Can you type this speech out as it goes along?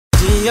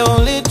the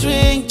only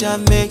drink that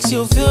makes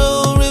you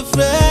feel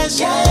refreshed.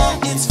 Yeah.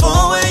 It's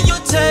fun when you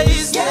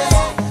taste. Yeah.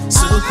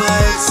 Super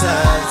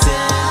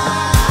exciting.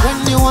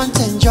 When you want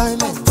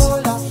enjoyment,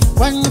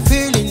 when you're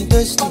feeling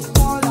thirsty,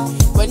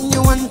 when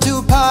you want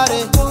to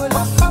party,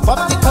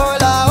 pop the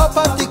cola, oh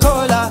pop the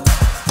cola,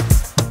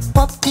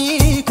 pop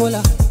the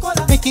cola,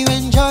 make you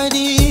enjoy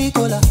the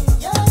cola.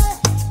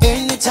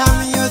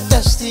 Anytime you're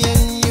thirsty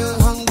and you're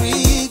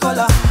hungry,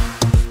 cola,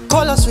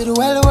 cola sweet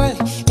well well.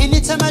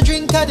 Anytime I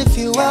drink, I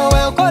feel well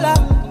well. Cola,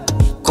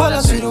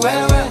 cola sweet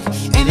well well.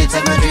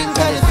 Anytime I drink,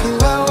 I feel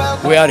well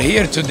well. We are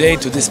here today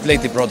to display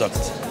the product.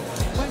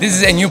 This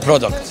is a new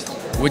product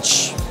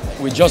which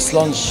we just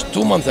launched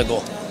 2 months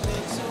ago.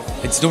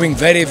 It's doing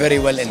very, very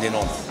well in the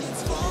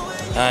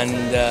north.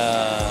 And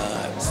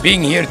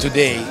being here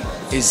today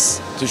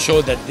is to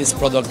show that this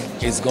product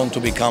is going to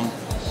become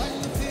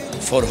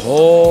for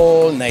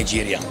whole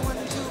Nigeria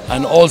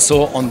and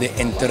also on the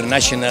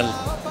international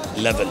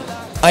level.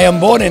 I am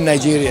born in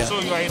Nigeria. So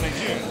you are in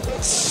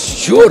Nigeria?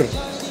 Sure,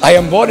 I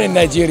am born in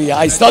Nigeria.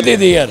 I studied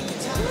here.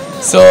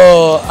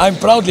 So I'm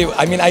proudly,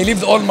 I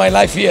lived all my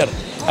life here.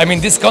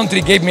 This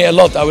country gave me a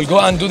lot. I will go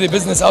and do the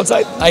business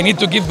outside. I need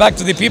to give back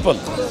to the people.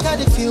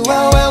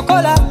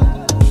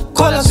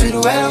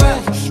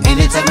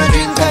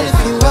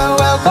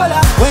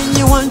 When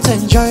you want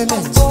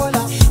enjoyment,